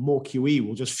inflation, and more QE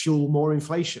will just fuel more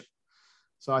inflation.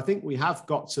 So I think we have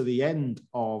got to the end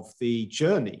of the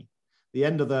journey, the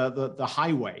end of the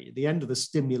highway, the end of the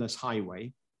stimulus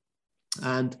highway.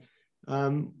 And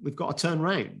we've got to turn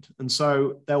around. And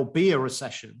so there'll be a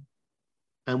recession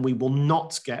and we will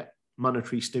not get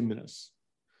monetary stimulus.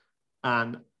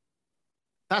 And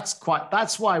that's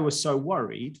why we're so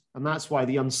worried. And that's why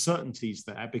the uncertainty's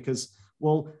there, because,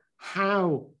 well,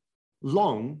 how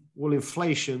long will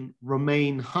inflation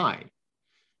remain high?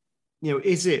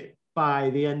 Is it by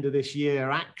the end of this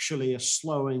year actually a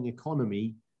slowing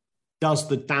economy does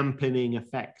the dampening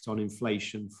effect on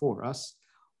inflation for us?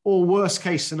 Or worst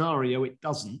case scenario, it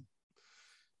doesn't.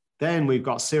 Then we've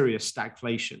got serious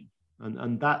stagflation.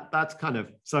 And that's kind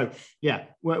of, so yeah,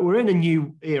 we're in a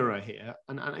new era here.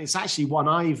 And it's actually one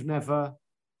I've never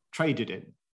traded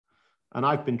in. And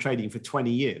I've been trading for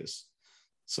 20 years.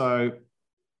 So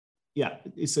yeah,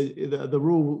 it's the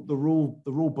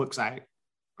rule book's out.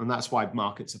 And that's why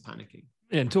markets are panicking.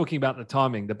 Yeah, and talking about the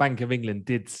timing, the Bank of England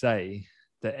did say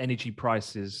that energy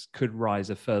prices could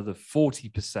rise a further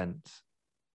 40%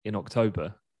 in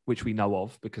October, which we know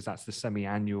of because that's the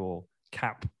semi-annual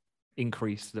cap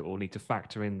increase that will need to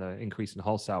factor in the increase in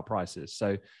wholesale prices.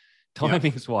 So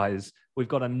timings wise, we've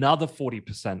got another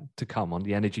 40% to come on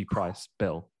the energy price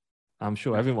bill. I'm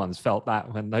sure everyone's felt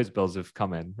that when those bills have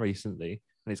come in recently,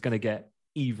 and it's going to get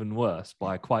even worse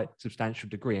by a quite substantial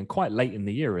degree and quite late in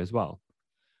the year as well.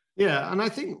 Yeah, and I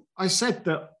think I said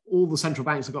that all the central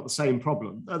banks have got the same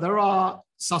problem. There are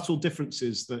subtle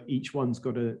differences that each one's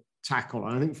got to tackle.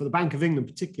 And I think for the Bank of England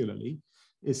particularly,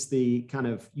 it's the kind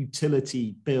of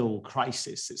utility bill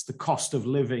crisis. It's the cost of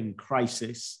living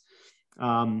crisis.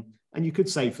 And you could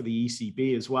say for the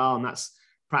ECB as well, and that's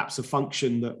perhaps a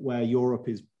function that where Europe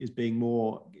is being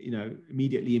more,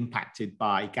 immediately impacted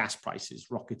by gas prices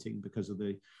rocketing because of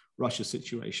the Russia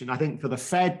situation. I think for the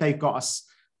Fed, they've got us.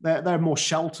 They're more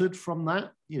sheltered from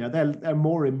that. They're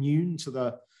more immune to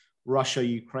the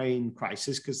Russia-Ukraine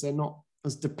crisis because they're not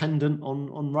as dependent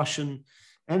on Russian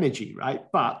energy, right?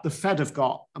 But the Fed have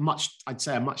got a much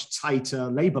tighter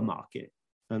labor market,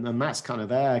 and that's kind of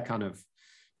their kind of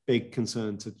big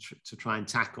concern to try and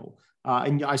tackle.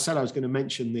 And I said I was going to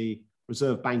mention the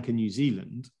Reserve Bank of New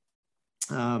Zealand,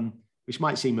 which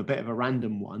might seem a bit of a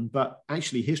random one, but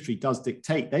actually history does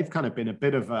dictate they've kind of been a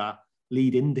bit of a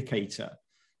lead indicator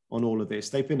on all of this.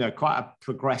 They've been quite a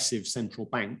progressive central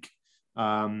bank,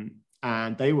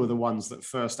 and they were the ones that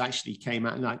first actually came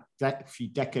out, like a few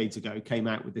decades ago, came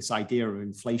out with this idea of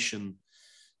inflation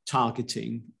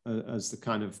targeting as the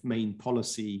kind of main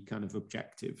policy kind of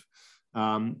objective.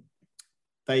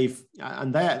 They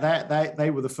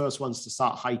were the first ones to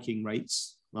start hiking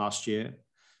rates last year.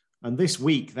 And this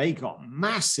week, they got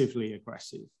massively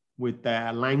aggressive with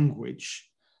their language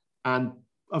and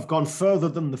have gone further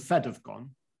than the Fed have gone,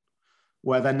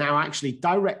 where they're now actually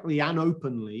directly and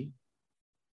openly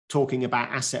talking about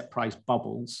asset price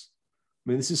bubbles. I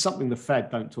mean, this is something the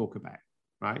Fed don't talk about,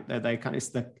 right?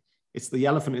 It's the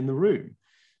elephant in the room.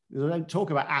 They don't talk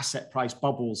about asset price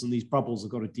bubbles, and these bubbles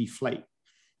have got to deflate.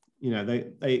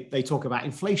 They talk about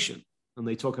inflation, and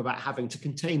they talk about having to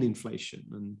contain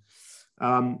inflation.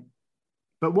 And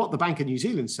but what the Bank of New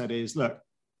Zealand said is, look,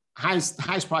 house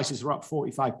prices are up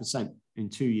 45% in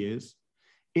 2 years.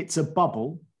 It's a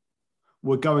bubble.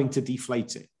 We're going to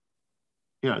deflate it.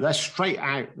 They're straight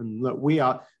out, and look, we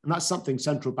are, and that's something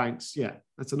central banks. Yeah,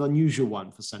 that's an unusual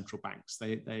one for central banks.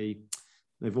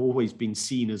 They've always been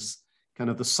seen as kind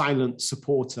of the silent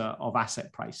supporter of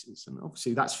asset prices. And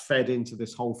obviously that's fed into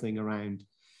this whole thing around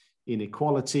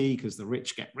inequality, because the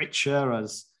rich get richer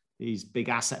as these big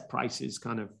asset prices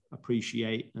kind of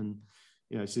appreciate. And,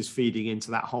 it's just feeding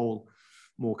into that whole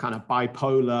more kind of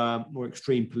bipolar, more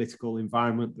extreme political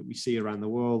environment that we see around the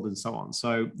world and so on.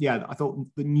 So yeah, I thought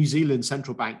the New Zealand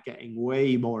central bank getting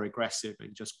way more aggressive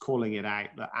and just calling it out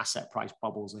that asset price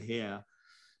bubbles are here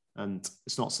and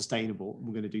it's not sustainable.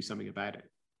 We're going to do something about it.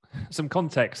 Some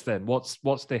context then.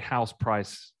 What's the house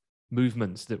price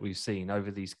movements that we've seen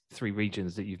over these three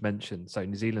regions that you've mentioned? So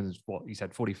New Zealand's, what you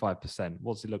said, 45%.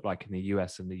 What's it look like in the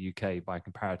US and the UK by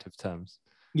comparative terms?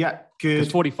 Yeah, good.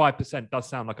 Because 45% does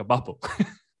sound like a bubble.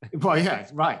 Well, yeah,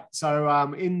 right.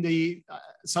 So in the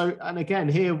So, and again,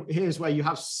 here's where you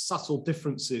have subtle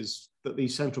differences that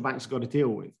these central banks have got to deal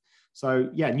with. So,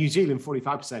 yeah, New Zealand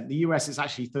 45%. The US is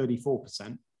actually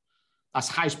 34%. That's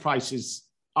house prices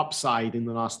upside in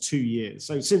the last 2 years.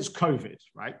 So since COVID,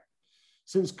 right?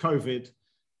 Since COVID,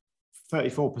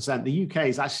 34%. The UK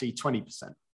is actually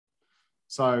 20%.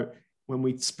 So when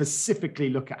we specifically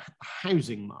look at the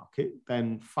housing market,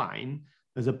 then fine,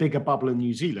 there's a bigger bubble in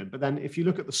New Zealand. But then if you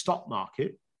look at the stock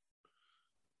market,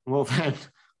 well, then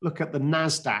look at the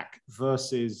NASDAQ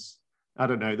versus, I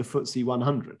don't know, the FTSE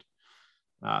 100.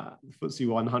 The FTSE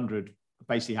 100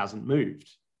 basically hasn't moved.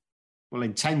 Well,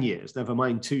 in 10 years, never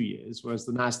mind 2 years, whereas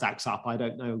the NASDAQ's up, I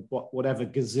don't know, whatever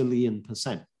gazillion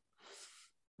percent.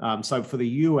 So for the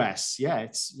US, yeah,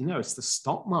 it's the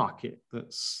stock market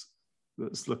that's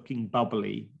looking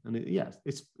bubbly. And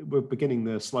we're beginning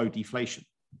the slow deflation.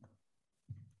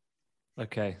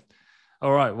 Okay.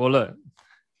 All right. Well, look,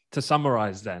 to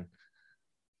summarize then,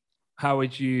 how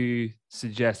would you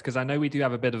suggest, because I know we do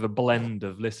have a bit of a blend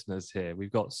of listeners here.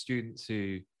 We've got students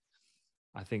who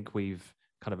I think we've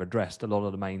kind of addressed a lot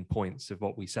of the main points of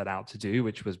what we set out to do,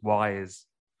 which was why is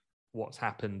what's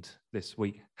happened this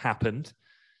week happened.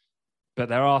 But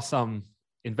there are some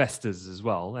investors as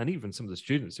well, and even some of the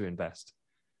students who invest.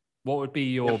 What would be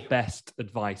your best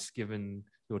advice given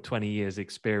your 20 years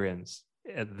experience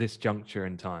at this juncture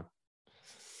in time?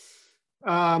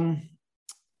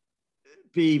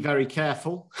 Be very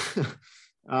careful.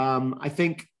 I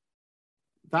think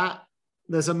that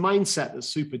there's a mindset that's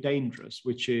super dangerous,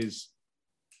 which is,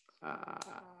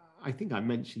 I think I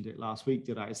mentioned it last week,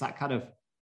 did I? It's that kind of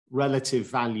relative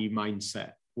value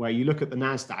mindset where you look at the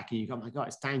NASDAQ and you go, oh my God,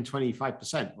 it's down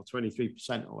 25% or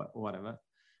 23% or whatever.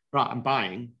 Right, I'm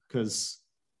buying because,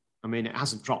 I mean, it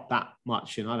hasn't dropped that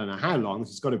much in I don't know how long.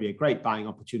 It's got to be a great buying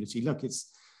opportunity. Look, and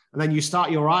then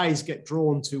your eyes get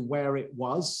drawn to where it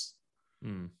was.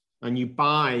 And you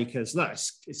buy because look,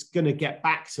 it's going to get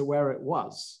back to where it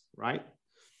was, right?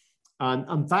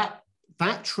 And that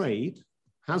trade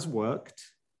has worked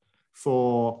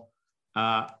for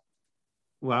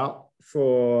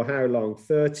for how long?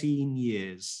 13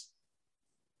 years.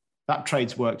 That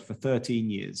trade's worked for 13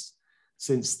 years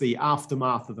since the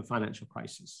aftermath of the financial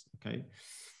crisis. Okay,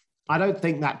 I don't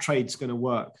think that trade's going to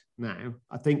work now.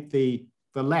 I think the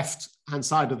left-hand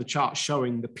side of the chart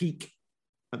showing the peak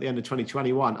at the end of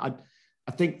 2021,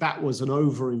 I think that was an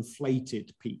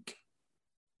overinflated peak.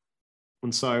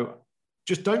 And so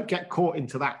just don't get caught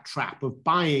into that trap of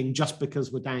buying just because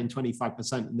we're down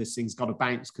 25% and this thing's got to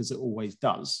bounce because it always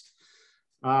does.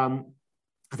 I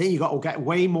think you've got to get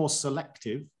way more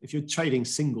selective. If you're trading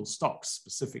single stocks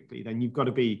specifically, then you've got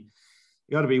to be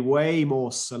way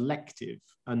more selective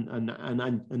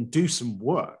and do some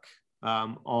work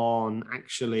on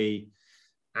actually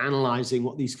analyzing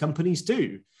what these companies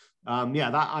do.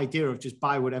 That idea of just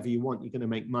buy whatever you want, you're going to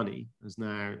make money has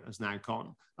now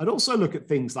gone. I'd also look at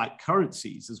things like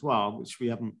currencies as well, which we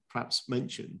haven't perhaps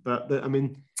mentioned. But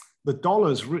the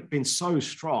dollar's been so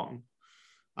strong.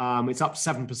 It's up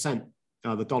 7%,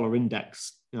 the dollar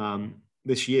index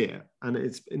this year, and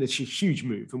it's a huge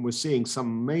move. And we're seeing some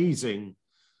amazing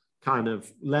kind of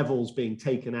levels being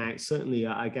taken out. Certainly,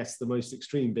 I guess the most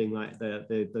extreme being like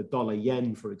the dollar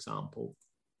yen, for example,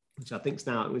 which I think is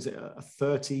now, was it a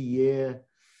 30-year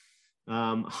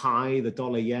high, the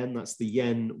dollar yen? That's the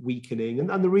yen weakening.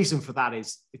 And the reason for that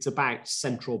is it's about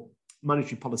central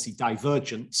monetary policy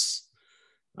divergence.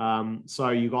 So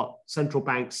you've got central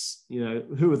banks,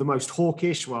 who are the most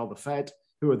hawkish? Well, the Fed.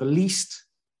 Who are the least?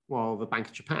 Well, the Bank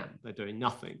of Japan. They're doing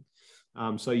nothing.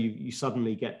 So you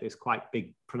suddenly get this quite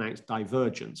big pronounced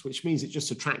divergence, which means it just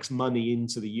attracts money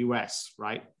into the US,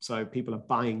 right? So people are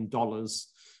buying dollars,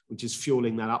 which is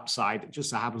fueling that upside. It just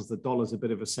so happens the dollar's a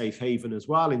bit of a safe haven as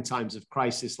well in times of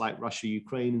crisis like Russia,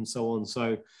 Ukraine, and so on.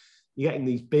 So you're getting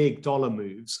these big dollar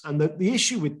moves. And the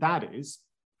issue with that is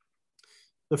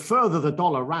the further the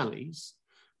dollar rallies,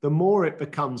 the more it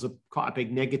becomes quite a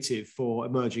big negative for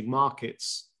emerging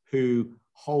markets who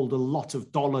hold a lot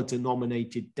of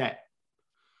dollar-denominated debt.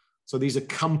 So these are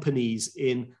companies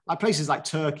in like places like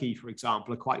Turkey, for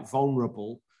example, are quite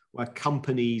vulnerable, where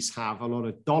companies have a lot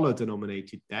of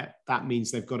dollar-denominated debt. That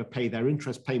means they've got to pay their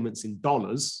interest payments in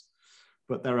dollars,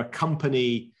 but they're a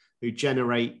company who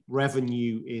generate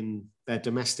revenue in their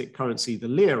domestic currency, the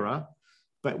lira.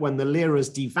 But when the lira is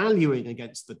devaluing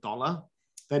against the dollar,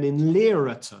 then in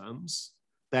lira terms,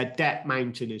 their debt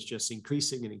mountain is just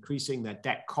increasing and increasing. Their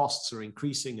debt costs are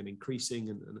increasing and increasing,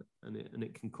 and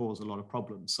it can cause a lot of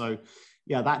problems. So,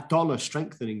 yeah, that dollar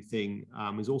strengthening thing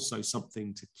is also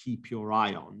something to keep your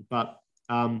eye on. But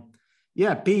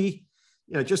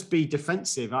just be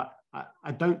defensive.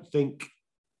 I don't think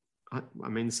I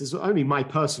mean, this is only my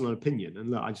personal opinion.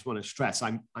 And look, I just want to stress,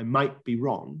 I might be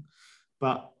wrong,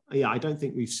 but yeah, I don't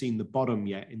think we've seen the bottom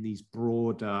yet in these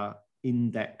broader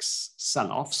index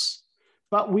sell-offs,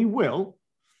 but we will.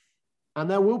 And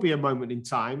there will be a moment in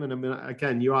time. And I mean,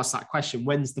 again, you asked that question,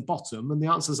 when's the bottom? And the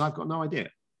answer is, I've got no idea.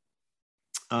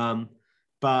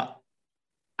 But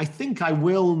I think I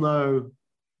will know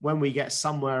when we get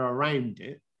somewhere around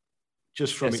it,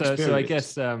 just from experience. So I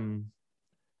guess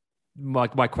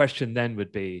my question then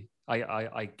would be,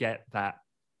 I get that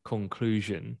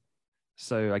conclusion.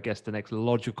 So I guess the next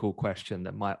logical question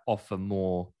that might offer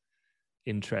more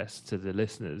interest to the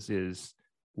listeners is,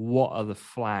 what are the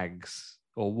flags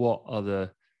or what are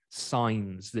the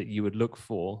signs that you would look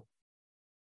for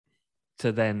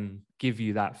to then give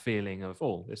you that feeling of,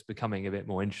 oh, it's becoming a bit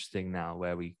more interesting now,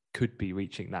 where we could be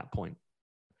reaching that point?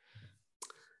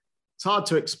 It's hard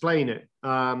to explain it.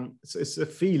 It's a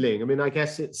feeling. I mean, I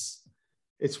guess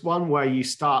it's one where you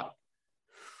start,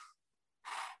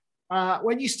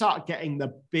 when you start getting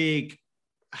the big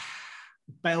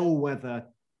bellwether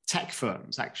tech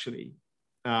firms actually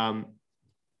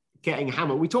getting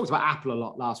hammered. We talked about Apple a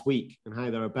lot last week and how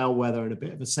they're a bellwether and a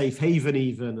bit of a safe haven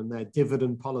even, and their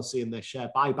dividend policy and their share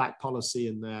buyback policy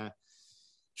and their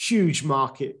huge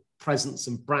market presence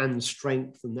and brand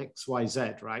strength and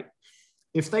XYZ, right?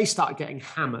 If they start getting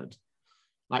hammered,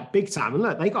 like big time, and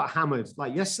look, they got hammered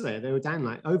like yesterday, they were down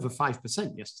like over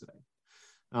 5% yesterday.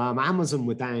 Amazon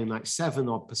were down like 7%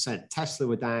 odd, Tesla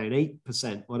were down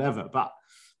 8%, whatever. But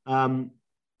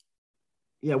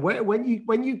yeah,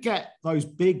 when you get those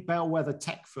big bellwether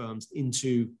tech firms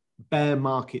into bear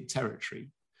market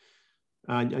territory,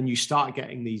 and you start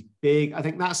getting these big, I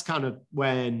think that's kind of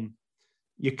when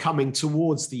you're coming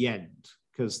towards the end,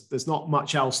 because there's not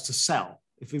much else to sell.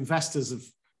 If investors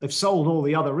they've sold all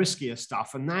the other riskier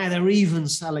stuff, and now they're even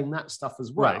selling that stuff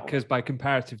as well. Right, because by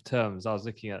comparative terms, I was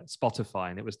looking at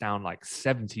Spotify and it was down like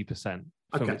 70%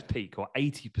 from its peak, or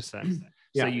 80%.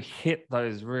 Yeah. So you hit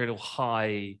those real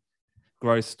high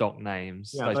growth stock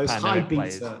names, those high pandemic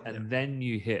plays, beta, and then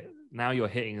now you're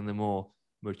hitting in the more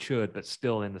matured, but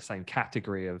still in the same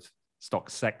category of stock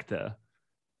sector.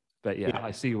 But I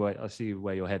see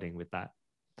where you're heading with that.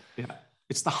 Yeah,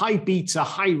 it's the high beta,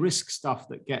 high risk stuff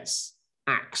that gets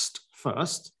axed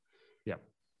first. Yeah.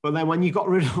 But then when you got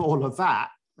rid of all of that,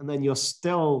 and then you're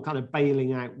still kind of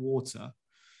bailing out water,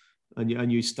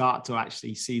 and you start to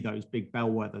actually see those big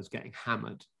bellwethers getting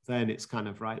hammered, then it's kind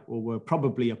of right, well, we're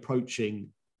probably approaching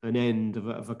an end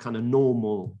of a kind of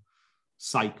normal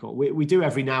cycle. We do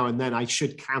every now and then, I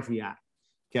should caveat,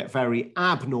 get very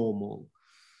abnormal,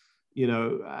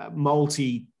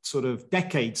 multi sort of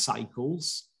decade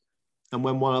cycles. And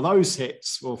when one of those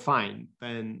hits, well, fine.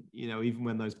 Then, even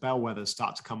when those bellwethers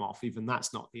start to come off, even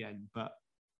that's not the end. But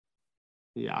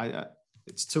yeah,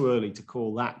 it's too early to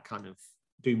call that kind of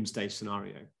doomsday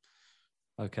scenario.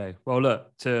 Okay. Well,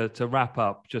 look, to wrap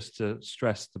up, just to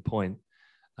stress the point,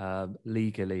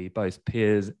 legally, both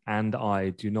Piers and I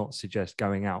do not suggest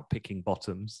going out picking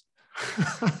bottoms.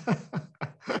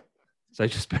 So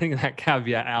just putting that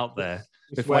caveat out there,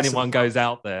 before anyone goes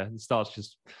out there and starts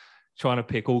just trying to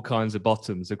pick all kinds of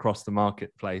bottoms across the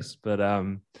marketplace. But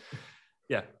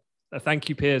thank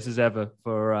you, Piers, as ever,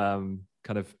 for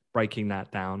kind of breaking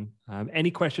that down.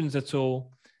 Any questions at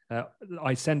all?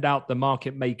 I send out the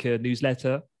Market Maker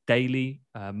newsletter daily,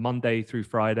 Monday through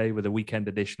Friday, with a weekend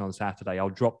edition on Saturday. I'll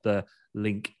drop the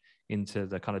link into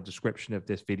the kind of description of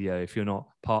this video. If you're not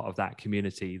part of that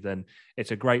community, then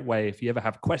it's a great way. If you ever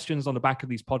have questions on the back of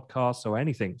these podcasts or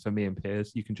anything for me and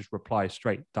Piers, you can just reply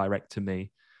straight direct to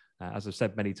me. As I've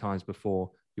said many times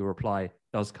before, your reply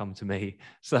does come to me.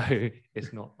 So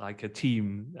it's not like a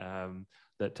team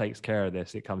that takes care of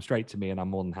this. It comes straight to me, and I'm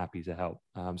more than happy to help.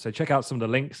 So check out some of the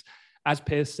links. As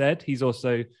Piers said, he's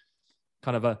also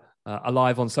kind of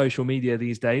alive on social media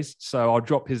these days. So I'll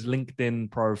drop his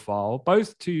LinkedIn profile,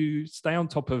 both to stay on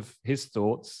top of his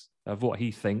thoughts of what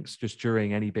he thinks just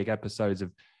during any big episodes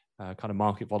of kind of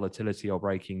market volatility or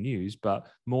breaking news, but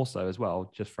more so as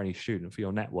well, just for any student for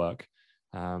your network.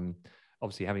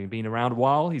 Obviously, having been around a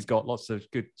while, he's got lots of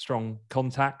good, strong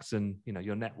contacts, and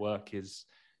your network is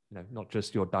not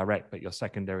just your direct, but your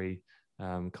secondary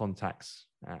contacts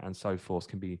and so forth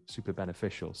can be super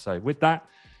beneficial. So with that,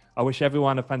 I wish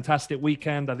everyone a fantastic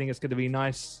weekend. I think it's going to be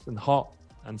nice and hot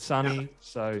and sunny.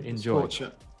 So enjoy.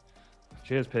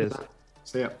 Cheers, Piers.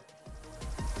 See ya.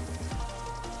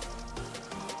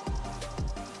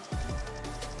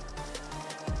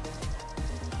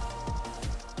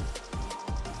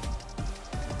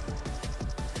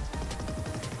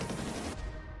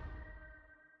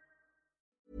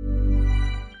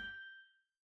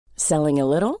 Selling a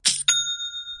little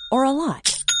or a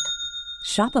lot?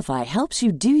 Shopify helps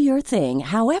you do your thing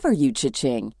however you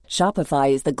cha-ching.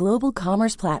 Shopify is the global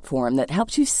commerce platform that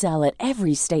helps you sell at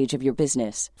every stage of your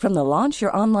business. From the launch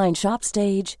your online shop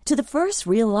stage to the first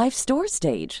real-life store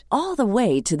stage, all the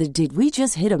way to the did we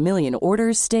just hit a million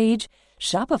orders stage.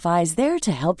 Shopify is there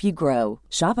to help you grow.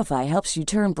 Shopify helps you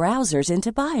turn browsers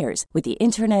into buyers with the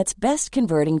internet's best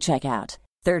converting checkout.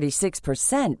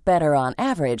 36% better on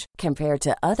average compared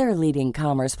to other leading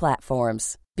commerce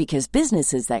platforms. Because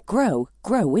businesses that grow,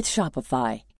 grow with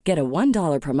Shopify. Get a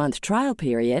 $1 per month trial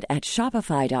period at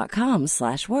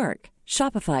shopify.com/work.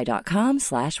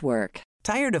 Shopify.com/work.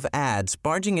 Tired of ads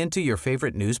barging into your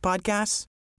favorite news podcasts?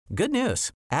 Good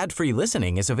news. Ad-free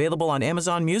listening is available on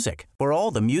Amazon Music for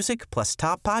all the music plus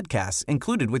top podcasts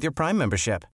included with your Prime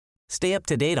membership. Stay up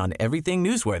to date on everything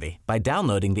newsworthy by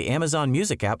downloading the Amazon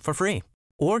Music app for free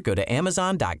or go to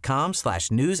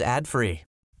amazon.com/news ad free.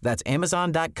 That's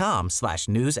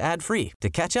amazon.com/news ad free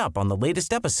to catch up on the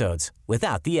latest episodes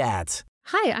without the ads.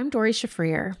 Hi, I'm Dory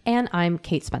Shafrir. And I'm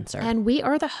Kate Spencer. And we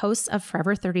are the hosts of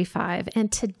Forever 35.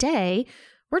 And today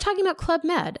we're talking about Club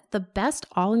Med, the best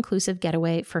all-inclusive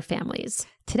getaway for families.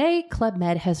 Today, Club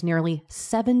Med has nearly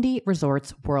 70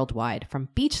 resorts worldwide, from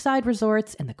beachside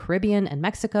resorts in the Caribbean and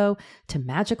Mexico to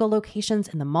magical locations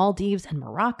in the Maldives and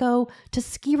Morocco to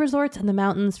ski resorts in the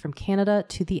mountains from Canada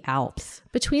to the Alps.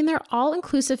 Between their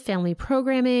all-inclusive family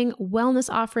programming, wellness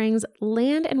offerings,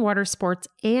 land and water sports,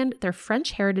 and their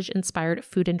French heritage-inspired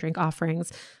food and drink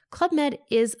offerings, Club Med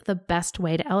is the best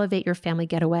way to elevate your family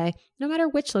getaway, no matter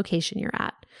which location you're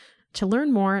at. To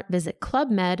learn more, visit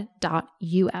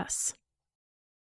clubmed.us.